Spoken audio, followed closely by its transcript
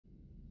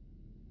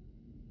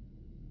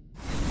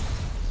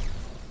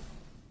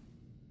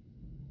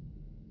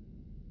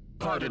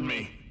Pardon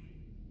me.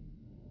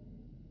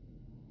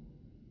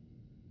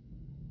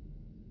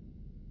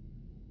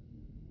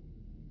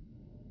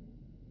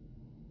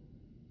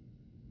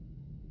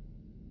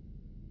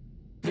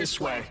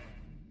 This way.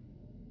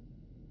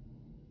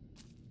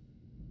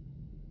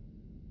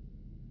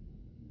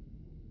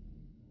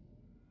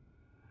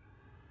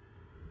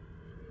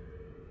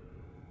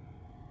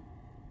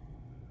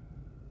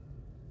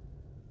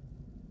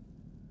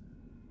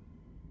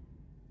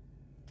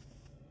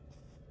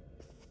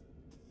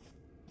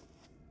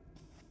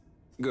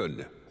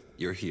 Good.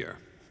 You're here.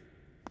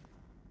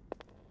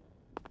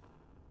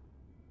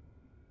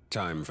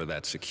 Time for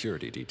that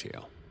security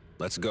detail.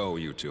 Let's go,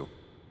 you two.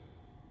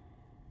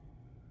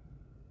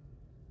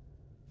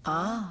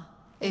 Ah,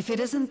 if it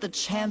isn't the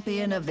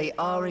champion of the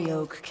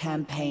Arioch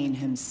campaign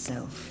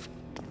himself.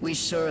 We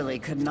surely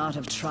could not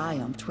have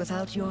triumphed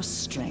without your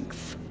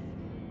strength.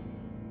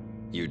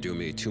 You do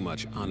me too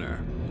much honor,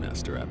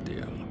 Master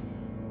Abdiel.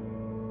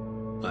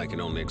 I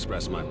can only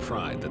express my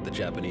pride that the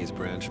Japanese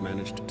branch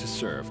managed to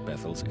serve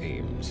Bethel's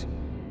aims.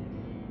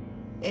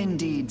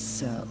 Indeed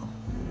so.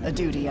 A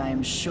duty I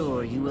am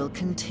sure you will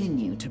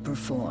continue to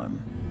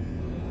perform.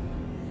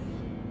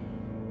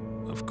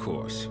 Of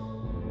course.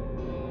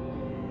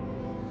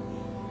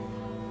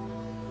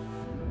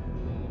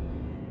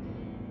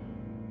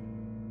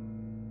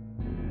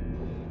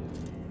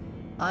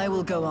 I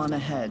will go on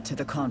ahead to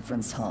the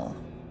conference hall.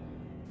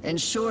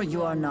 Ensure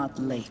you are not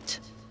late.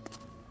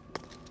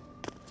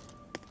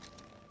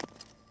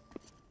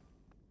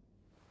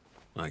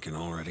 I can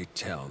already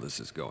tell this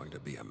is going to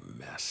be a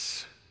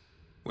mess.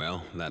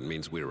 Well, that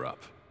means we're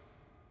up.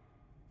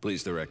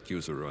 Please direct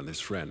Yuzuru and his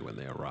friend when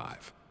they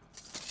arrive.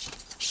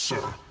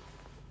 Sir.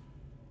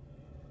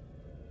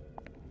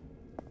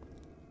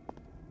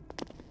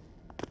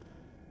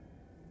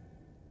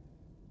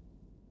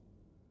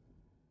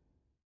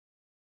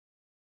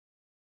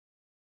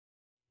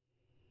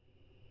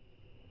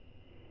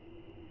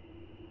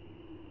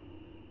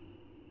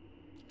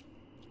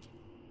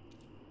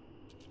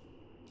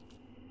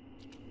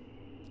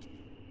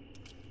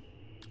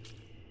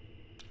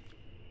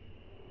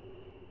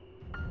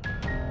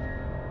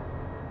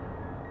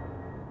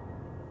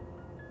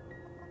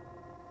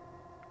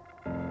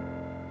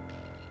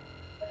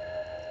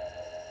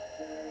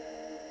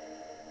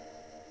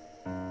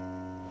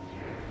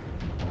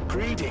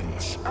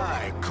 Greetings.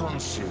 I,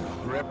 Khonsu,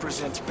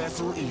 represent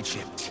Bethel,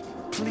 Egypt.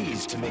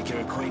 Pleased to make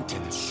your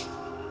acquaintance.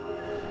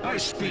 I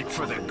speak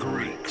for the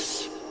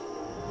Greeks.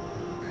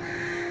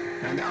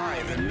 And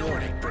I, the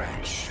Nordic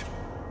branch.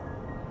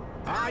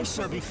 I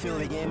shall be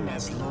filling in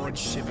as Lord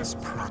Shiva's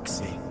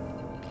proxy.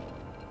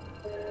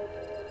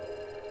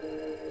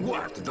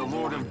 What, the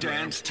Lord of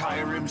Dance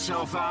tire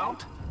himself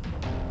out?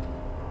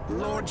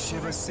 Lord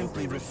Shiva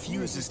simply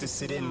refuses to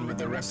sit in with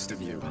the rest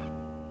of you.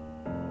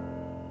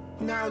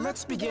 Now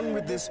let's begin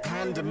with this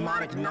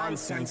pandemonic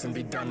nonsense and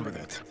be done with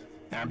it.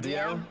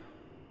 Abdiel?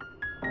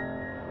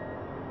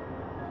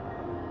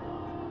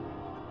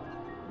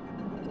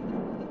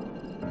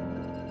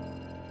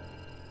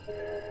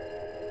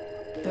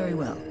 Very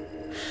well.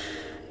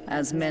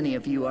 As many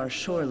of you are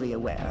surely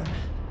aware,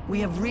 we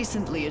have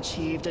recently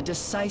achieved a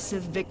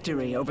decisive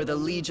victory over the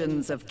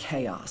legions of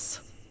chaos.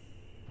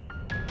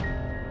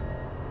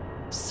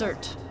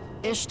 Surt,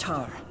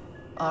 Ishtar,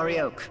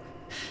 Arioch.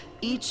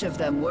 Each of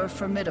them were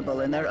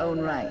formidable in their own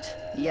right,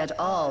 yet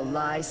all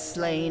lie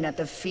slain at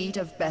the feet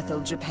of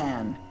Bethel,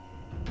 Japan.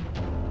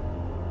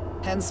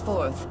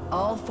 Henceforth,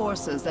 all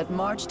forces that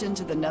marched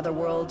into the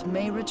Netherworld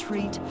may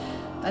retreat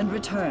and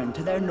return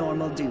to their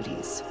normal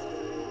duties.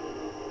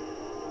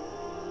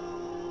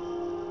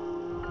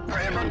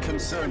 I am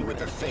unconcerned with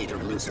the fate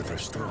of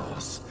Lucifer's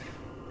thralls.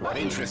 What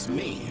interests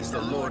me is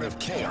the Lord of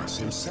Chaos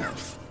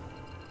himself.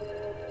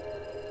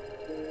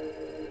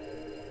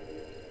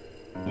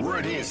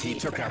 Word is he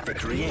took out the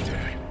Creator.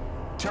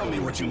 Tell me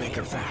what you make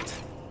of that.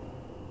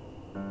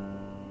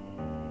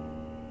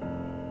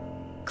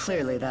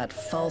 Clearly that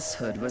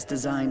falsehood was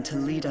designed to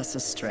lead us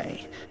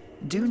astray.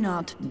 Do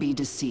not be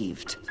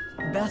deceived.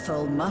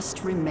 Bethel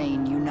must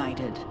remain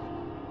united.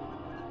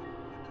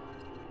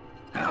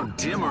 How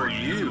dim are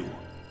you?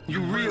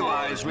 You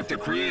realize with the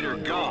Creator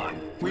gone,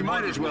 we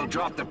might as well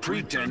drop the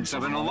pretense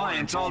of an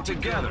alliance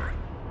altogether.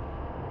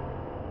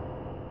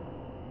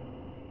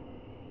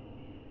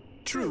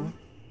 True.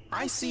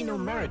 I see no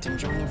merit in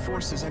joining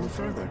forces any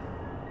further.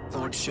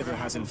 Lord Shiva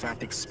has in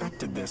fact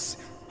expected this,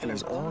 and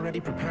is already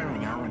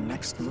preparing our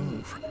next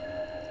move.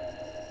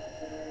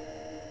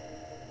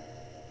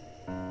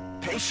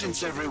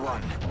 Patience,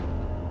 everyone.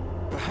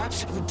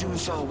 Perhaps it would do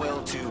us all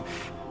well to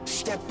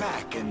step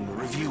back and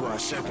review our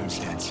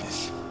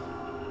circumstances.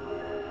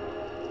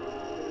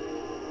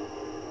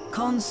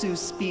 Khonsu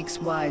speaks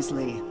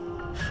wisely.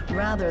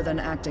 Rather than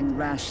acting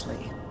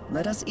rashly,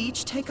 let us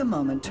each take a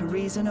moment to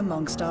reason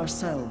amongst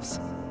ourselves.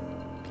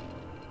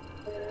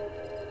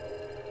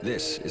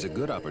 This is a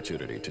good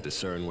opportunity to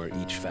discern where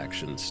each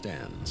faction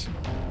stands.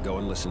 Go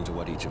and listen to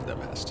what each of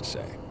them has to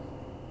say.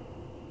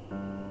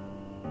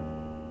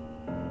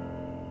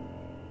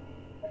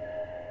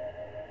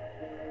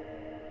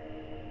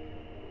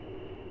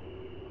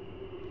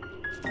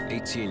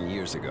 18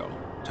 years ago,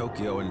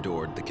 Tokyo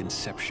endured the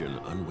conception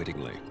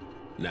unwittingly.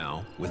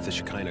 Now, with the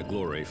Shekinah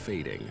glory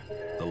fading,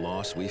 the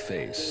loss we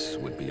face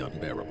would be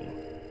unbearable.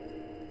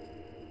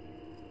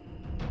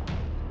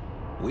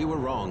 We were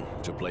wrong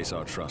to place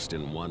our trust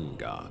in one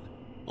God.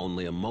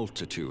 Only a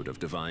multitude of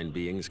divine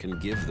beings can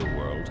give the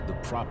world the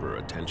proper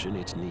attention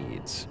it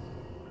needs.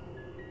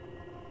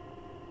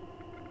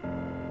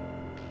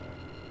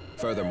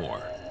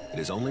 Furthermore, it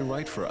is only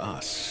right for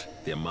us,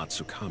 the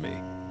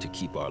Amatsukami, to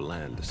keep our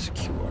land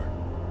secure.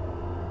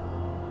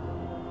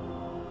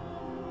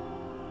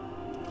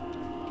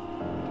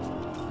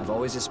 I've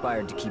always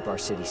aspired to keep our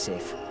city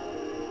safe.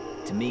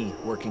 To me,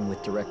 working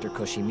with Director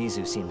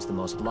Koshimizu seems the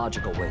most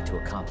logical way to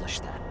accomplish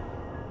that.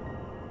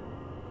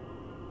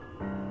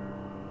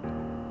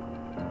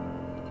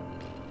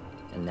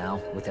 And now,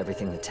 with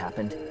everything that's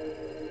happened,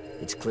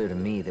 it's clear to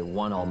me that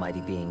one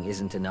almighty being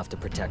isn't enough to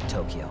protect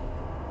Tokyo.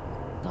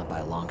 Not by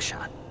a long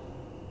shot.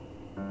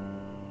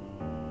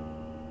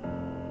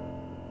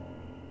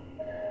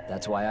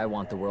 That's why I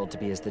want the world to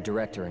be as the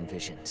Director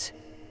envisions,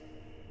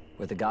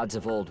 where the gods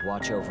of old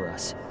watch over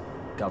us,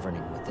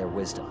 governing with their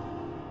wisdom.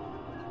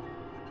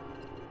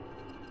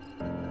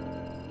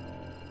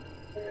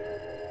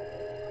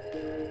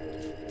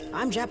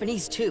 I'm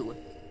Japanese too,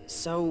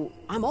 so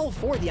I'm all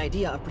for the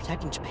idea of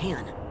protecting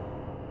Japan.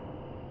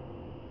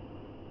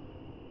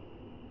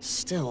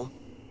 Still,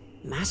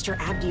 Master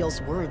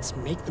Abdiel's words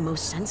make the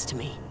most sense to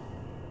me.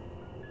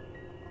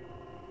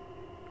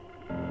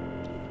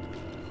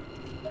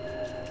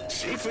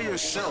 See for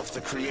yourself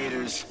the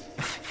Creator's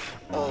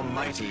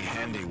almighty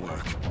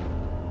handiwork.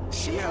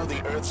 See how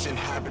the Earth's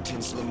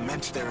inhabitants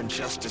lament their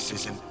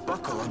injustices and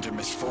buckle under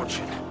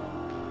misfortune.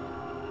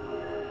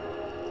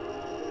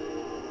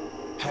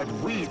 Had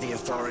we the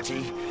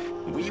authority,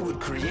 we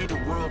would create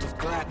a world of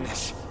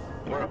gladness,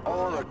 where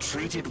all are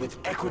treated with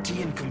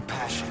equity and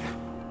compassion.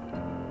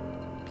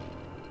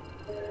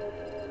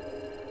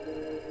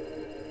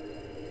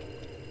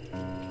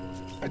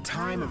 A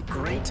time of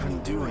great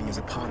undoing is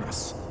upon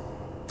us.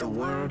 The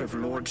word of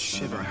Lord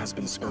Shiva has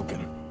been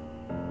spoken.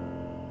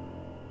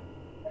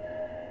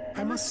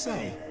 I must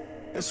say,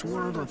 this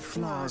world of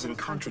flaws and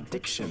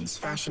contradictions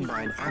fashioned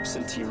by an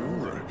absentee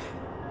ruler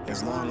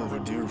is long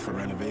overdue for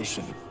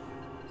renovation.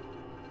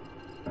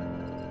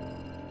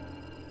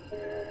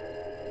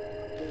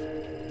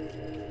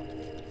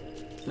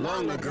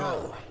 Long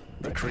ago,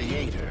 the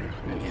Creator,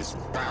 in his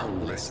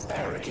boundless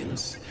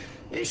arrogance,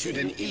 issued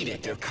an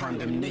edict of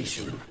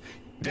condemnation,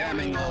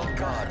 damning all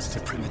gods to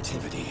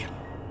primitivity.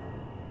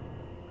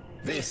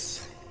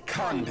 This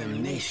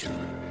condemnation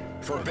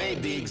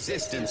forbade the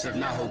existence of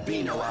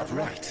Nahobino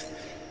outright,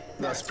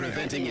 thus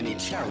preventing any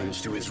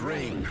challenge to his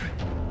reign.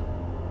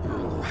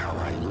 Oh, how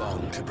I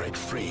long to break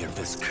free of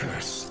this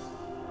curse.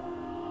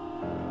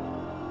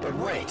 But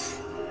wait,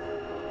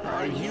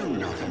 are you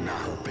not a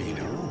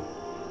Nahobino?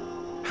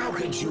 How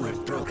could you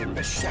have broken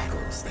the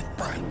shackles that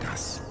bind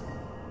us?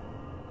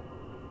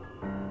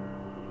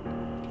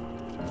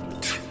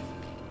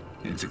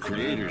 If the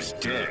Creator's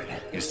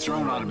dead, his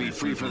throne ought to be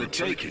free for the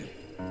taking.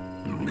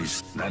 At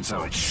least, that's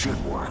how it should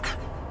work.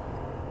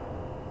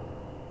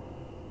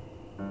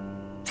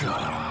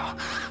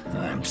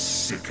 I'm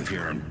sick of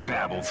hearing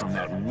babble from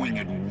that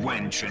winged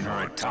wench and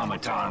her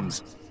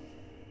automatons.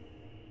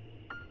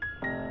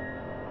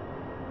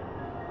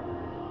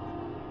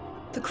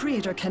 The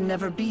Creator can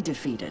never be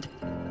defeated.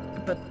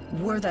 But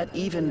were that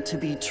even to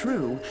be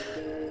true,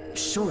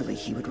 surely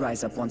he would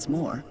rise up once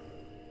more.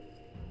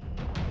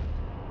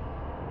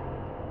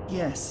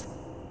 Yes,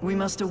 we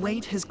must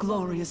await his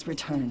glorious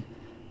return.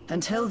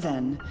 Until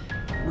then,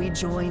 we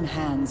join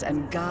hands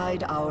and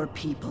guide our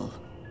people.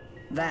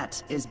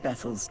 That is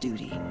Bethel's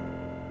duty.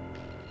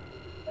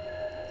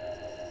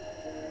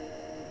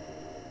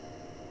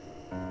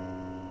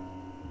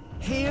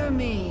 Hear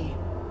me.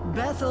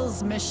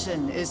 Bethel's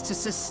mission is to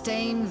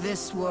sustain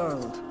this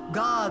world,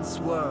 God's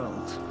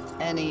world.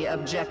 Any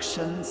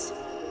objections?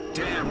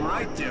 Damn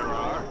right there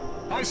are.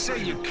 I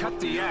say you cut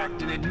the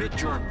act and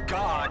admit your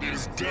God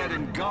is dead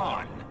and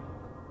gone.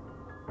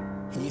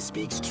 He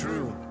speaks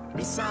true.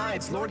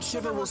 Besides, Lord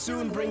Shiva will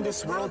soon bring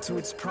this world to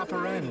its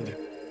proper end.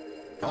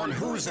 On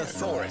whose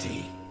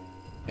authority?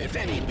 If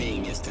any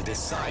being is to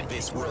decide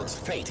this world's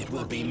fate, it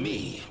will be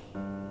me.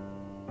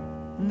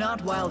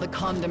 Not while the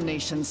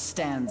condemnation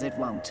stands, it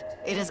won't.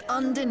 It is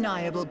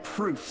undeniable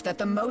proof that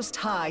the Most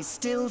High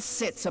still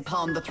sits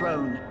upon the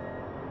throne.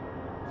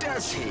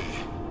 Does he?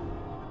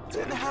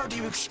 Then how do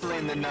you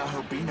explain the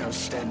Nahobino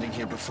standing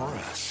here before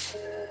us?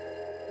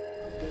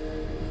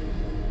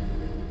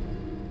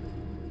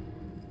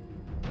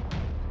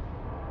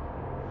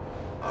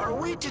 Are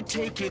we to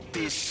take it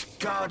this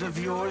god of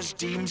yours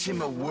deems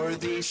him a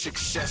worthy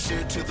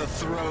successor to the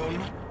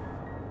throne?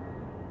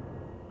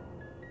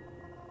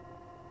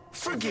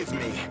 Forgive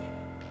me,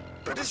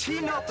 but is he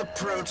not the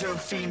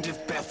proto-fiend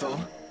of Bethel?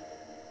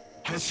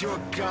 Has your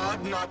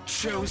god not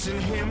chosen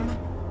him?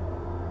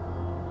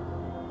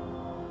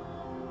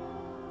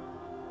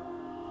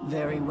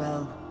 Very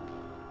well.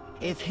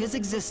 If his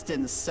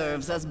existence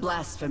serves as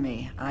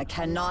blasphemy, I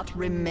cannot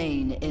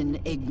remain in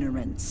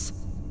ignorance.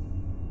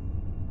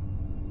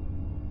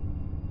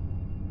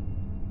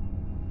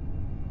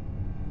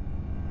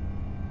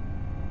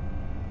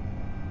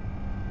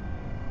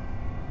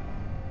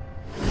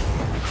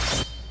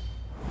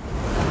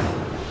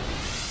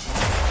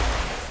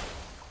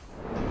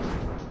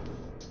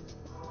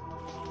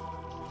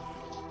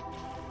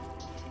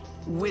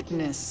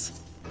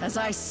 Witness, as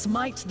I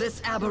smite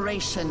this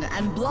aberration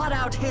and blot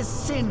out his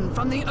sin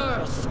from the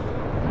earth.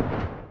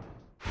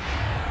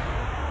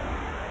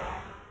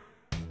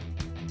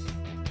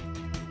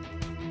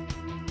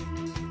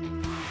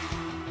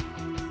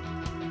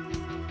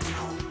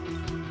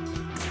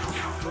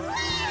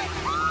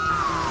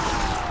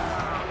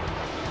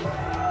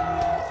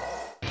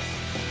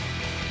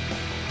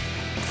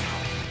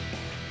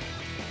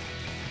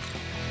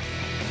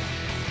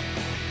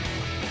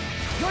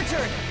 Your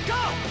turn,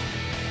 go!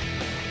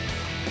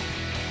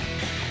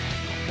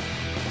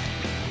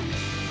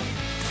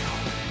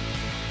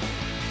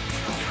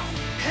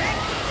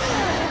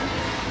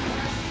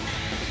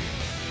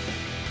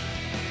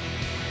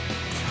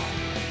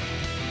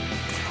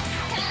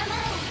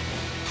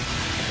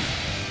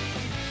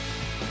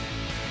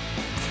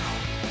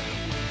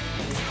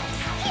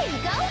 Here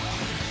you go!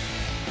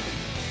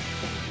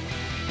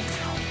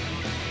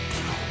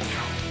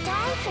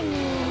 Die for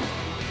me!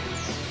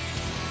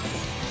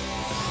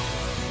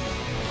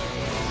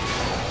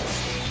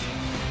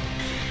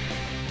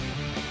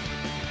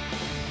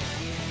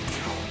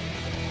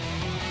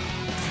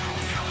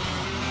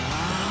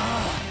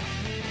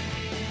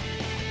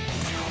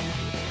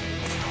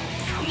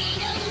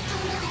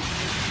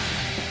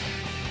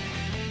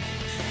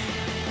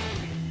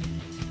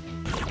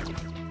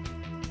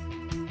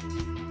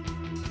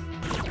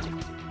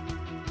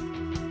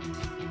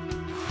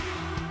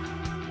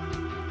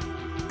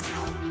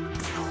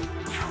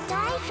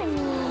 Die for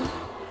me.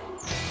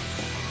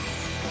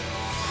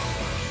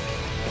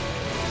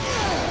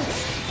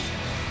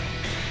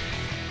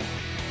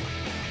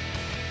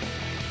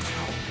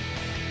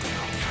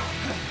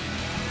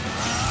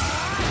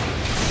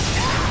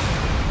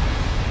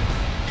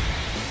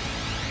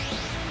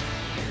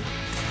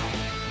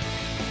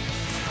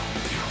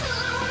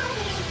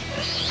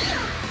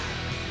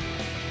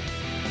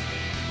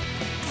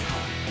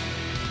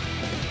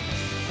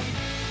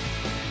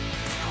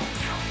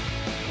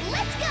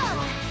 Let's go!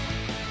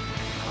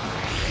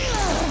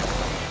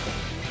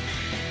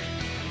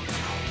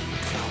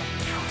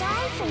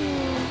 Die for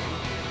me.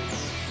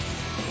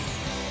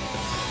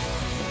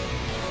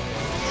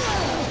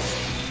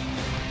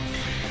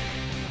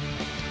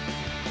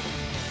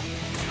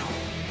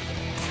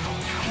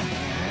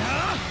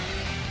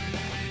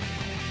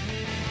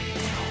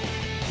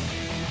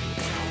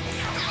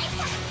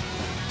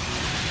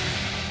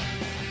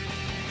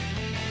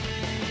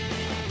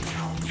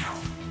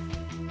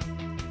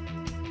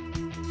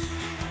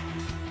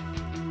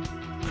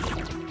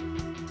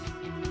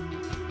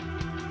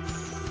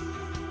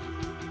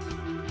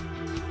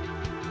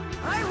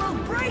 I will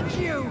break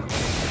you!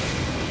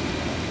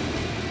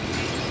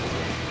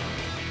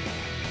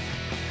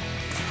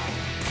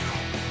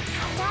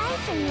 Die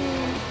for me.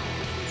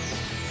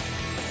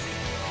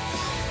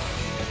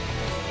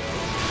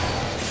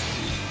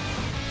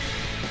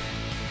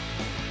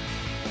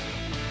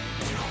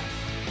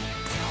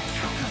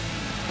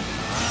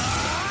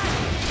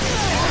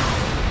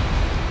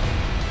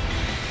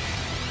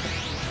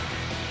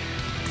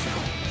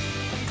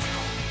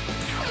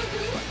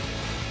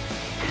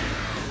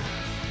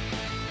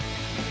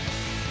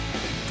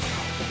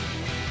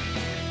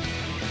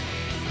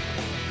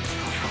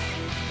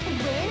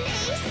 Wind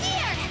is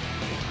here!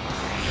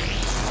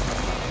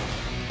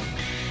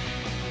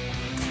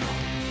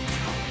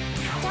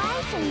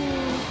 Die for me.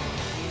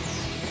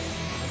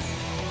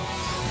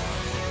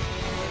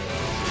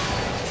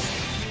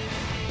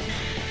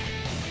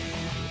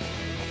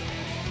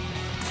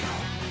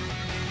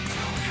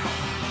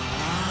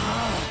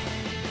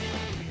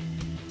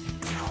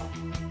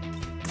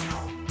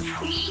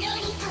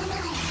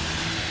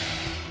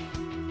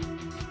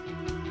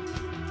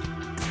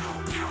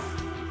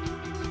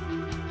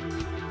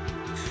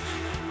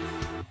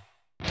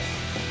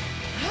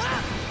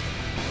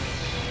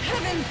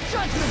 Heaven's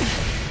judgment!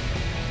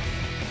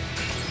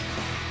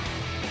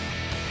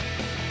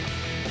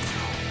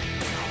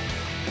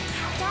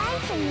 Die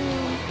for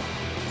me.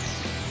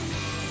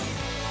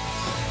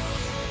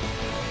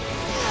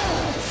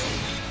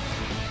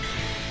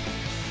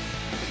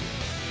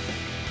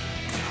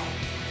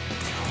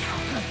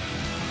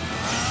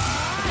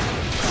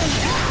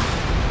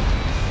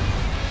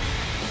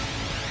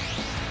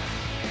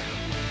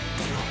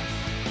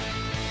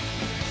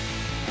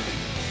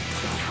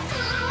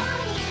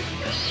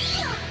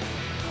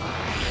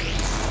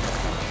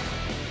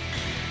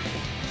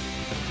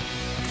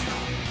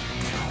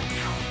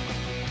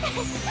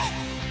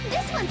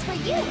 This one's for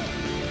you.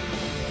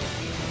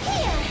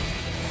 Here.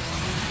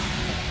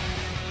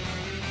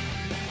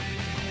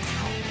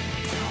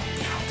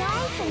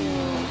 Die for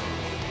me.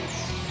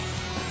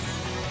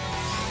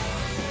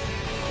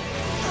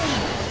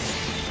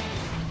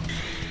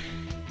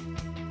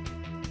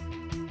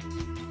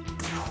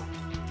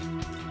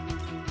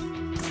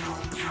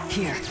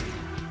 Here.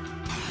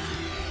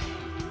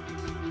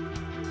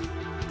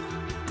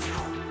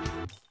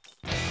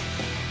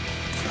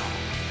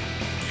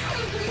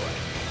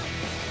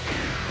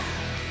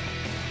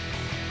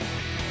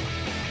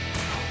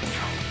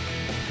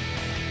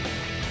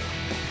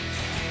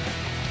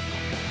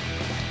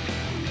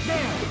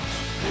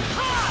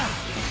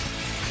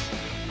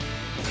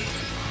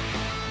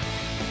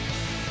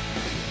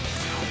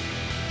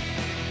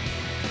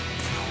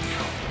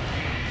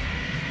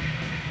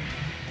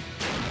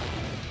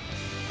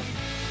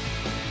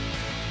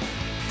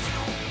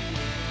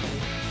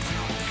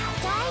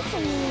 Die for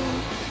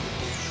me.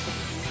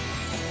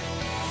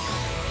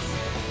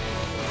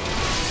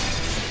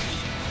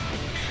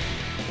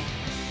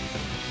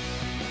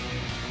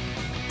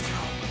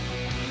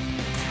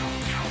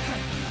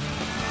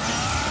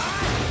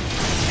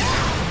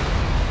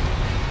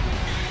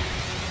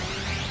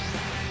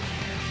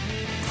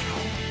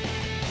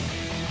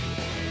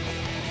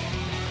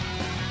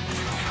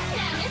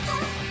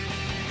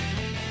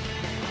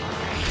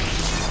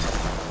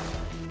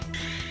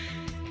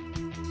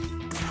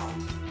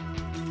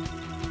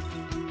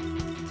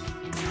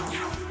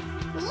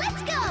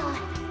 Let's go!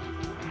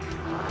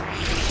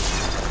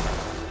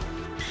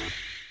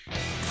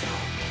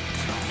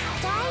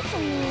 Die for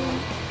me.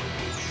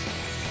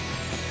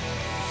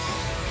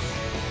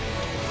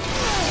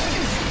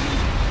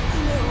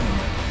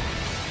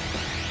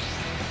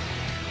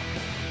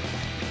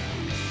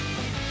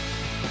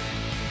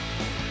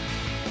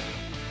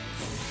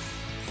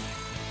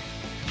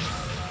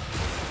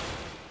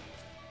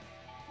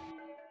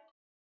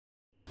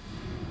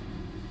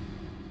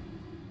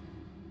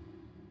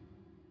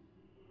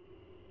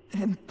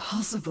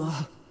 Impossible.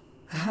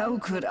 How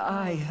could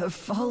I have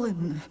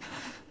fallen?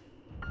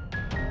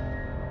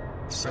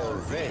 So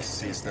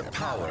this is the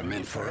power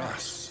meant for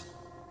us.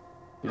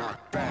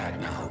 Not bad,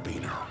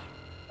 Nahobino.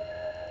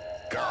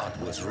 God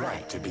was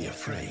right to be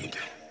afraid.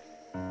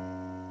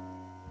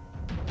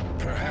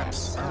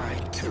 Perhaps I,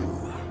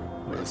 too,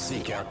 will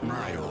seek out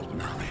my old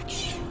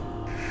knowledge.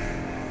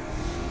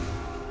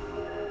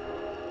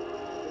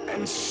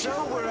 And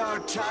so were our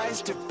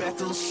ties to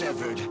Bethel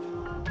severed.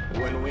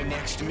 When we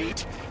next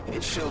meet,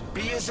 it shall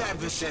be as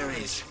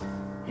adversaries.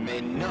 May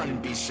none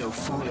be so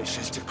foolish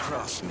as to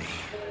cross me.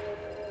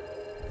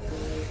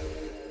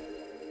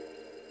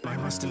 I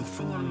must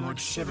inform Lord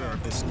Shiva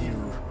of this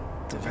new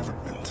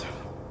development.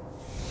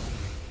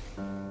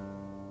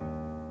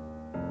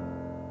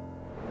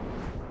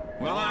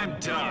 Well, I'm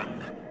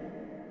done.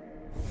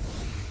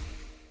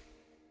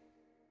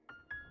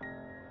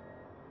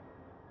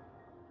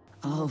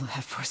 All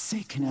have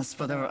forsaken us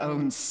for their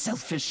own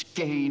selfish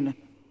gain.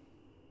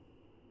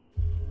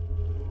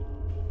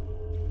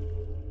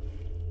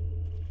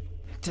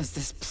 Does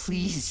this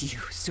please you,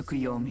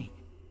 Tsukuyomi?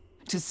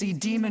 To see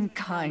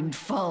demonkind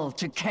fall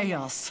to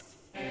chaos?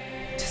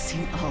 To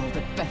see all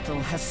that Bethel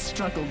has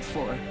struggled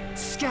for,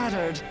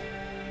 scattered?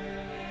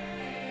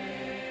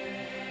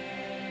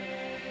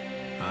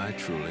 I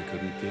truly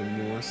couldn't be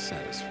more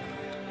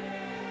satisfied.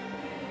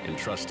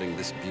 Entrusting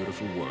this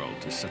beautiful world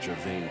to such a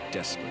vain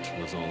despot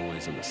was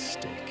always a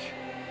mistake.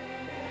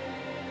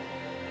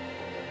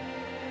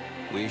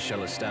 We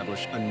shall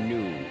establish a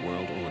new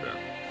world order.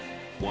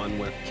 One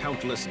where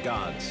countless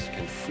gods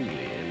can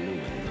freely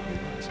illumine the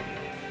horizon.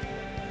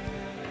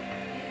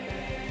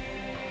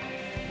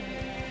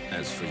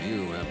 As for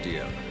you,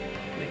 Abdiel,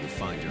 may you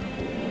find your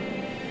home.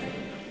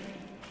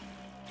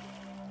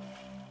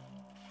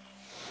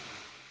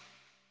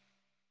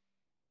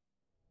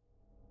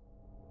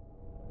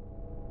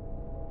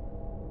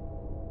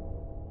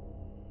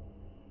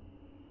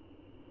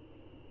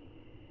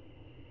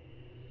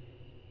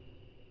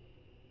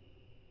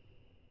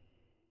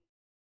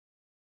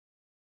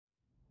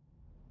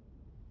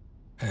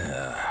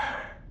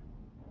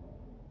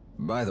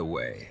 By the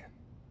way,